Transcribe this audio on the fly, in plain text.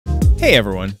Hey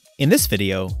everyone! In this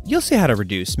video, you'll see how to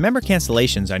reduce member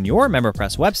cancellations on your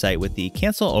MemberPress website with the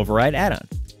Cancel Override Add-on.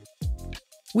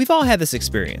 We've all had this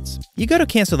experience. You go to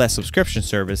cancel that subscription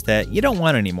service that you don't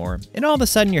want anymore, and all of a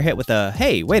sudden you're hit with a,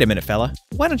 "Hey, wait a minute fella,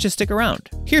 why don't you stick around?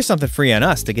 Here's something free on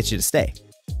us to get you to stay."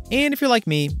 And if you're like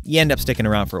me, you end up sticking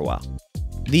around for a while.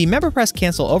 The MemberPress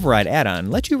Cancel Override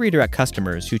Add-on lets you redirect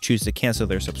customers who choose to cancel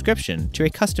their subscription to a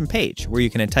custom page where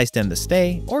you can entice them to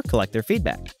stay or collect their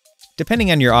feedback.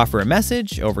 Depending on your offer or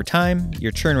message, over time,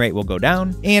 your churn rate will go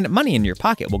down and money in your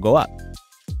pocket will go up.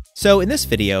 So in this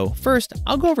video, first,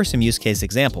 I'll go over some use case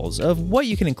examples of what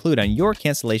you can include on your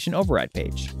cancellation override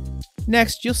page.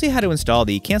 Next, you'll see how to install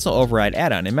the Cancel Override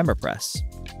Add-on in MemberPress.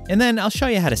 And then I'll show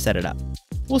you how to set it up.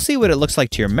 We'll see what it looks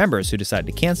like to your members who decide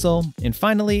to cancel, and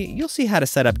finally, you'll see how to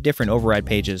set up different override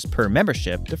pages per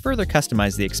membership to further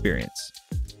customize the experience.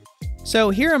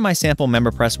 So here on my sample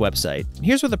MemberPress website,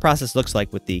 here's what the process looks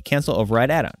like with the Cancel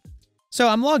Override Add-on. So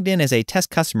I'm logged in as a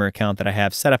test customer account that I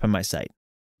have set up on my site.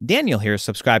 Daniel here is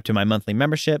subscribed to my monthly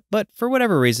membership, but for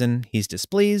whatever reason, he's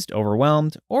displeased,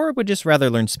 overwhelmed, or would just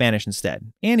rather learn Spanish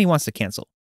instead, and he wants to cancel.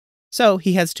 So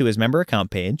he heads to his member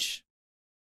account page,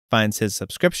 finds his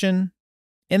subscription,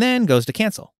 and then goes to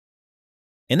cancel.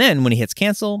 And then when he hits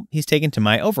cancel, he's taken to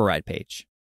my override page.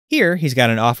 Here, he's got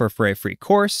an offer for a free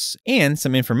course and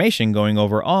some information going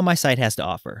over all my site has to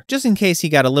offer, just in case he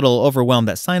got a little overwhelmed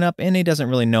at sign up and he doesn't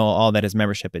really know all that his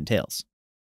membership entails.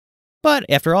 But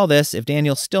after all this, if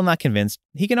Daniel's still not convinced,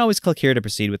 he can always click here to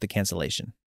proceed with the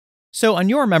cancellation. So on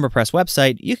your MemberPress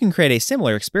website, you can create a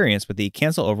similar experience with the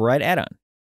Cancel Override Add-on.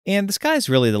 And the sky's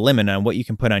really the limit on what you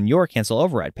can put on your Cancel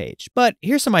Override page, but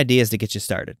here's some ideas to get you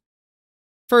started.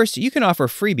 First, you can offer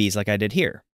freebies like I did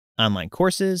here. Online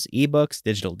courses, ebooks,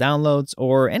 digital downloads,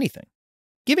 or anything.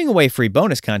 Giving away free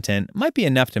bonus content might be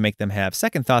enough to make them have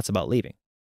second thoughts about leaving.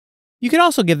 You can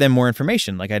also give them more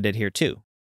information like I did here too.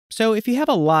 So if you have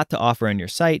a lot to offer on your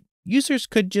site, users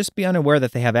could just be unaware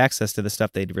that they have access to the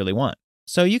stuff they'd really want.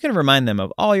 So you can remind them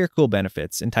of all your cool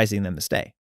benefits, enticing them to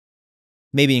stay.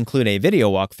 Maybe include a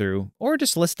video walkthrough, or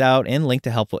just list out and link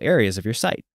to helpful areas of your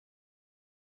site.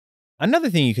 Another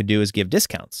thing you could do is give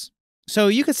discounts. So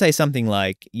you could say something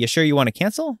like, "You sure you want to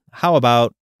cancel? How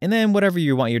about," and then whatever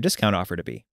you want your discount offer to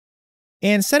be.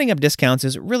 And setting up discounts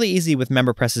is really easy with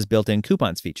MemberPress's built-in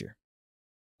coupons feature.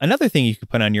 Another thing you could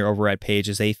put on your override page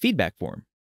is a feedback form.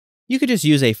 You could just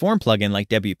use a form plugin like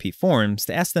WP Forms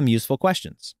to ask them useful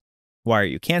questions. Why are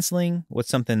you canceling? What's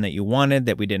something that you wanted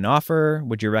that we didn't offer?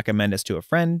 Would you recommend us to a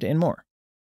friend? And more.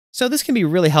 So this can be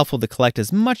really helpful to collect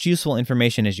as much useful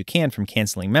information as you can from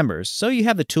canceling members, so you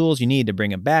have the tools you need to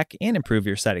bring them back and improve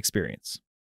your site experience.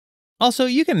 Also,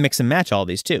 you can mix and match all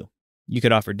these too. You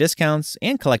could offer discounts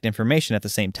and collect information at the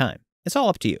same time. It's all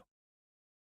up to you.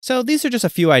 So these are just a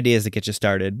few ideas to get you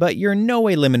started, but you're in no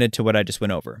way limited to what I just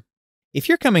went over. If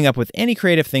you're coming up with any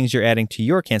creative things you're adding to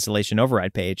your cancellation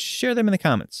override page, share them in the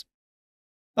comments.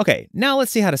 Okay, now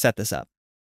let's see how to set this up.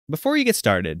 Before you get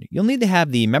started, you'll need to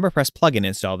have the MemberPress plugin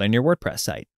installed on your WordPress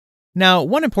site. Now,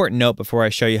 one important note before I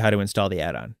show you how to install the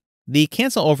add-on. The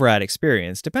Cancel Override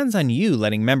experience depends on you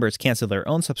letting members cancel their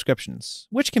own subscriptions,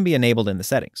 which can be enabled in the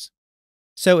settings.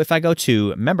 So if I go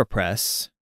to MemberPress,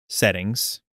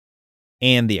 Settings,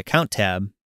 and the Account tab,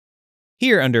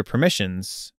 here under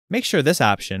Permissions, make sure this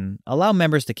option, Allow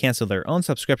members to cancel their own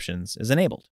subscriptions, is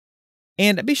enabled.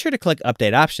 And be sure to click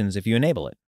Update Options if you enable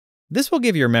it. This will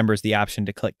give your members the option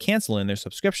to click Cancel in their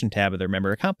subscription tab of their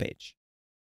member account page.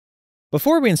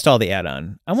 Before we install the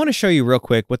add-on, I want to show you real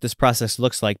quick what this process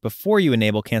looks like before you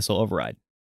enable Cancel Override.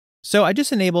 So I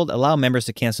just enabled Allow members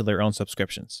to cancel their own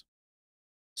subscriptions.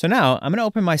 So now I'm going to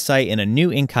open my site in a new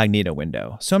incognito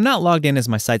window, so I'm not logged in as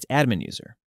my site's admin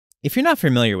user. If you're not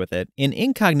familiar with it, an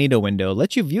incognito window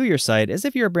lets you view your site as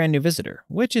if you're a brand new visitor,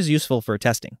 which is useful for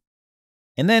testing.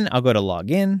 And then I'll go to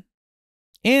Login,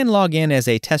 and log in as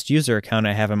a test user account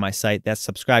I have on my site that's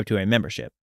subscribed to a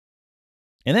membership.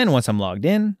 And then once I'm logged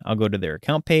in, I'll go to their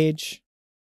account page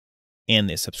and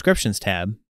the Subscriptions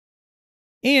tab.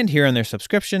 And here on their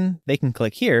subscription, they can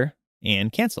click here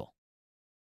and cancel.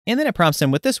 And then it prompts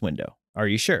them with this window, "Are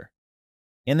you sure?"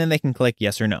 And then they can click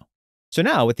yes or no. So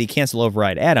now with the Cancel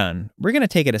Override add-on, we're going to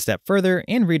take it a step further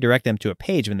and redirect them to a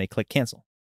page when they click cancel.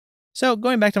 So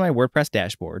going back to my WordPress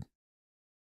dashboard,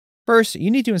 first, you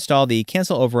need to install the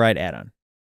Cancel Override add-on.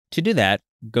 To do that,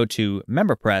 go to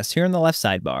MemberPress here in the left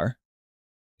sidebar,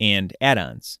 and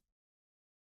Add-ons.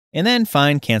 And then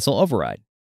find Cancel Override.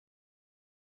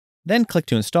 Then click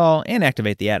to install and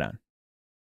activate the add-on.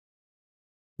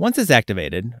 Once it's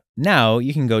activated, now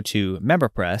you can go to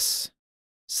MemberPress,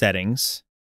 Settings,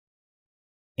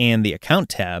 and the Account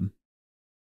tab.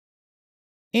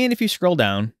 And if you scroll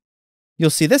down, you'll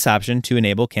see this option to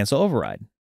enable Cancel Override.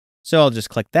 So I'll just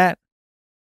click that.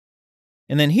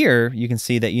 And then here, you can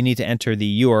see that you need to enter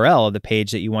the URL of the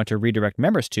page that you want to redirect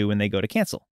members to when they go to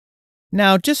cancel.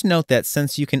 Now, just note that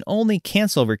since you can only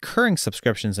cancel recurring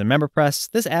subscriptions in MemberPress,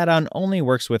 this add-on only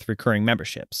works with recurring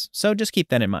memberships, so just keep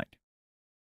that in mind.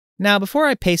 Now, before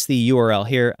I paste the URL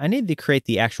here, I need to create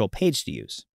the actual page to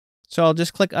use. So I'll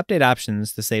just click Update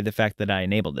Options to save the fact that I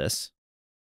enabled this.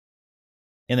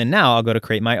 And then now I'll go to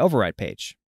create my override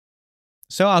page.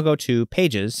 So I'll go to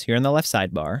Pages here in the left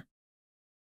sidebar,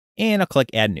 and I'll click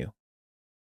Add New.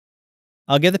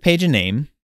 I'll give the page a name,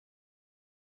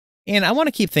 and I want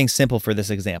to keep things simple for this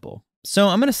example. So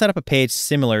I'm going to set up a page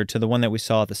similar to the one that we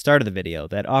saw at the start of the video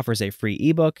that offers a free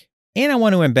ebook, and I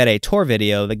want to embed a tour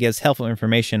video that gives helpful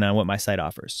information on what my site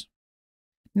offers.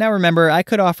 Now remember, I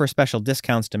could offer special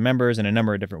discounts to members in a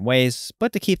number of different ways,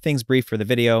 but to keep things brief for the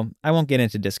video, I won't get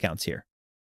into discounts here.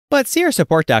 But see our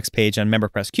support docs page on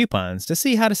MemberPress coupons to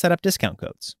see how to set up discount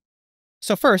codes.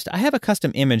 So first, I have a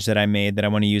custom image that I made that I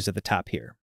want to use at the top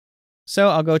here. So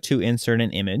I'll go to Insert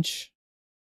an Image,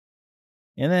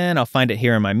 and then I'll find it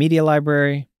here in my media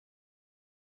library,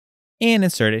 and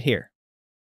insert it here.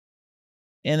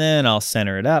 And then I'll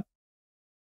center it up,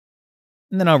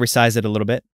 and then I'll resize it a little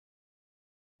bit.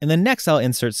 And then next I'll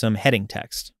insert some heading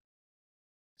text.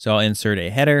 So I'll insert a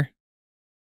header.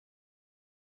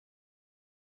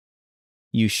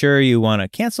 You sure you want to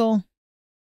cancel?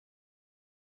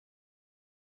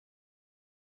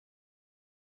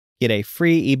 Get a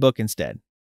free ebook instead.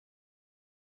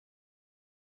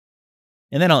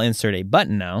 And then I'll insert a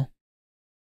button now.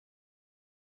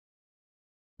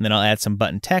 And then I'll add some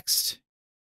button text.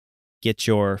 Get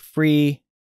your free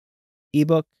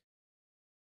ebook.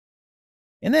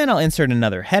 And then I'll insert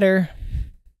another header.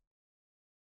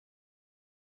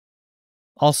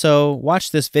 Also,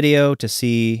 watch this video to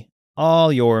see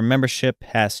all your membership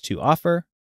has to offer.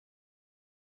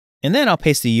 And then I'll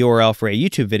paste the URL for a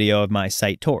YouTube video of my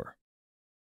site tour.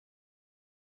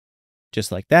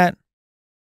 Just like that.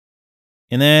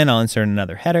 And then I'll insert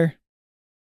another header.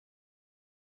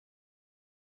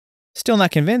 Still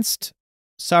not convinced?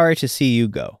 Sorry to see you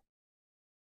go.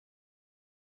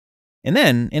 And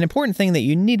then, an important thing that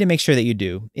you need to make sure that you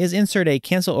do is insert a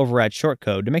cancel override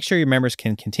shortcode to make sure your members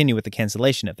can continue with the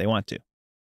cancellation if they want to.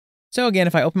 So again,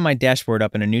 if I open my dashboard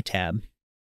up in a new tab,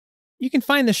 you can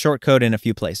find the shortcode in a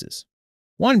few places.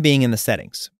 One being in the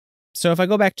settings. So if I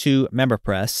go back to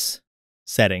MemberPress,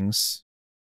 Settings,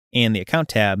 and the Account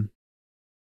tab,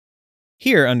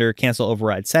 here under Cancel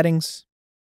Override Settings,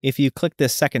 if you click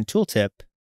this second tooltip,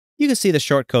 you can see the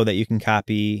shortcode that you can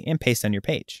copy and paste on your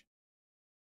page.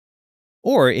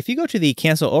 Or if you go to the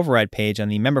Cancel Override page on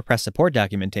the MemberPress support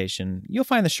documentation, you'll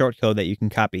find the shortcode that you can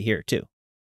copy here too.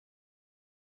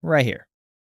 Right here.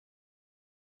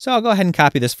 So I'll go ahead and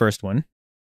copy this first one,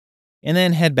 and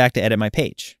then head back to edit my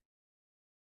page.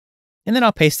 And then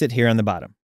I'll paste it here on the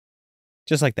bottom.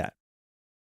 Just like that.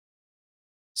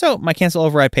 So my Cancel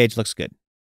Override page looks good.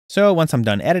 So once I'm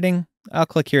done editing, I'll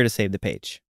click here to save the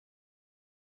page.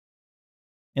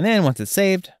 And then once it's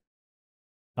saved,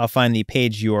 I'll find the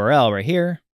page URL right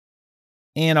here,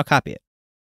 and I'll copy it.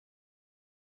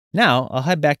 Now I'll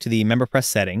head back to the MemberPress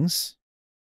settings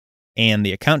and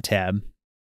the Account tab,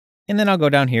 and then I'll go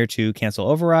down here to Cancel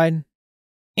Override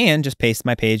and just paste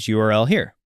my page URL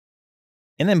here.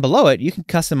 And then below it, you can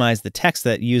customize the text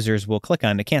that users will click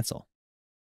on to cancel.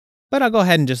 But I'll go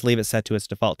ahead and just leave it set to its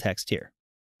default text here.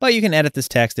 But you can edit this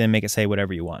text and make it say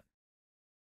whatever you want.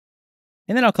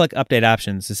 And then I'll click Update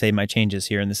Options to save my changes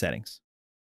here in the settings.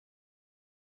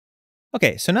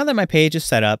 Okay, so now that my page is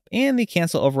set up and the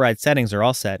Cancel Override settings are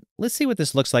all set, let's see what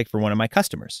this looks like for one of my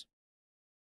customers.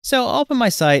 So I'll open my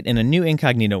site in a new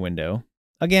incognito window,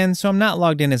 again, so I'm not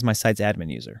logged in as my site's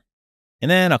admin user. And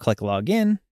then I'll click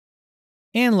Login,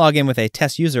 and log in with a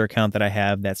test user account that I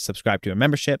have that's subscribed to a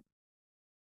membership.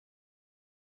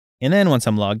 And then once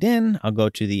I'm logged in, I'll go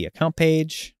to the Account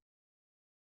page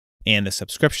and the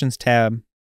Subscriptions tab.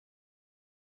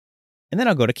 And then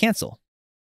I'll go to Cancel.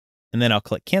 And then I'll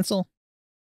click Cancel.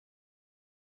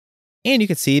 And you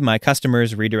can see my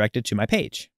customers redirected to my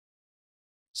page.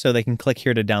 So they can click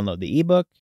here to download the ebook.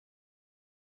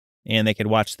 And they could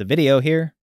watch the video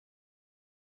here.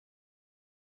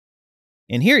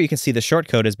 And here you can see the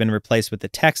shortcode has been replaced with the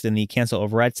text in the Cancel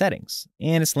Override settings,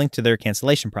 and it's linked to their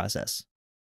cancellation process.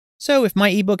 So if my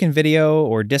ebook and video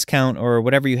or discount or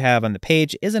whatever you have on the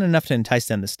page isn't enough to entice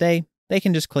them to stay, they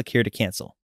can just click here to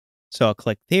cancel. So I'll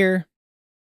click here,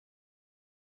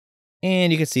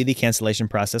 and you can see the cancellation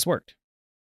process worked.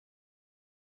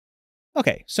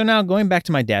 Okay, so now going back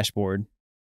to my dashboard,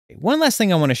 One last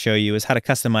thing I want to show you is how to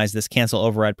customize this cancel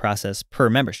override process per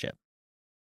membership.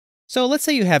 So let's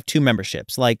say you have 2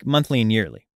 memberships, like monthly and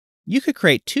yearly. You could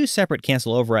create 2 separate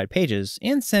cancel override pages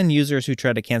and send users who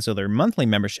try to cancel their monthly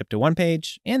membership to one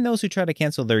page and those who try to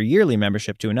cancel their yearly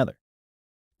membership to another.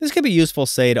 This could be useful,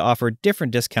 say, to offer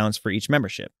different discounts for each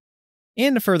membership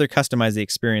and to further customize the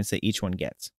experience that each one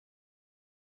gets.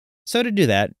 So to do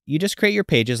that, you just create your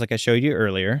pages like I showed you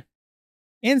earlier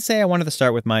and say I wanted to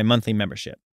start with my monthly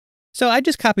membership. So I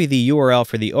just copy the URL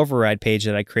for the override page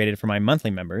that I created for my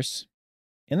monthly members,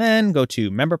 and then go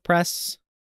to MemberPress,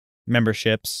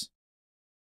 Memberships,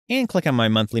 and click on my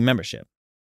monthly membership.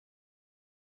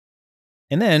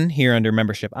 And then here under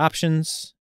Membership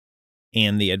Options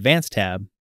and the Advanced tab,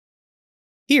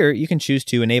 here you can choose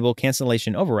to enable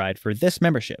cancellation override for this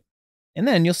membership. And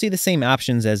then you'll see the same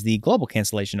options as the global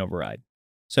cancellation override.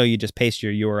 So you just paste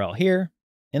your URL here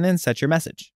and then set your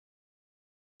message.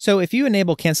 So if you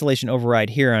enable cancellation override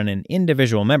here on an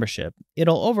individual membership,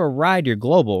 it'll override your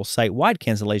global site-wide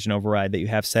cancellation override that you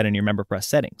have set in your MemberPress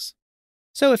settings.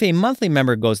 So if a monthly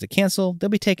member goes to cancel, they'll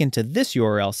be taken to this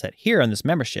URL set here on this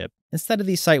membership instead of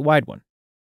the site-wide one.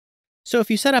 So if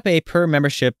you set up a per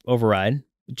membership override,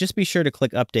 just be sure to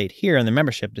click Update here on the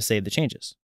membership to save the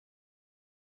changes.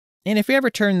 And if you ever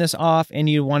turn this off and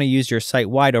you want to use your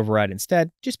site-wide override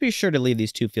instead, just be sure to leave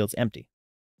these 2 fields empty.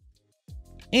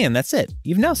 And that's it.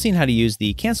 You've now seen how to use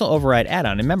the Cancel Override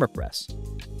add-on in MemberPress.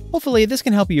 Hopefully, this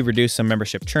can help you reduce some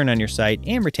membership churn on your site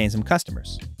and retain some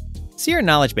customers. See our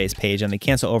knowledge base page on the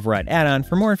Cancel Override add-on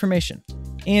for more information.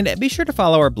 And be sure to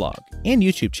follow our blog and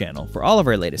YouTube channel for all of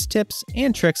our latest tips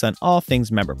and tricks on all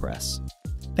things MemberPress.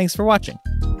 Thanks for watching.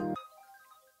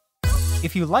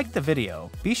 If you liked the video,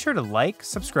 be sure to like,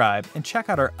 subscribe, and check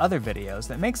out our other videos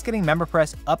that makes getting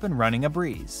MemberPress up and running a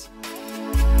breeze.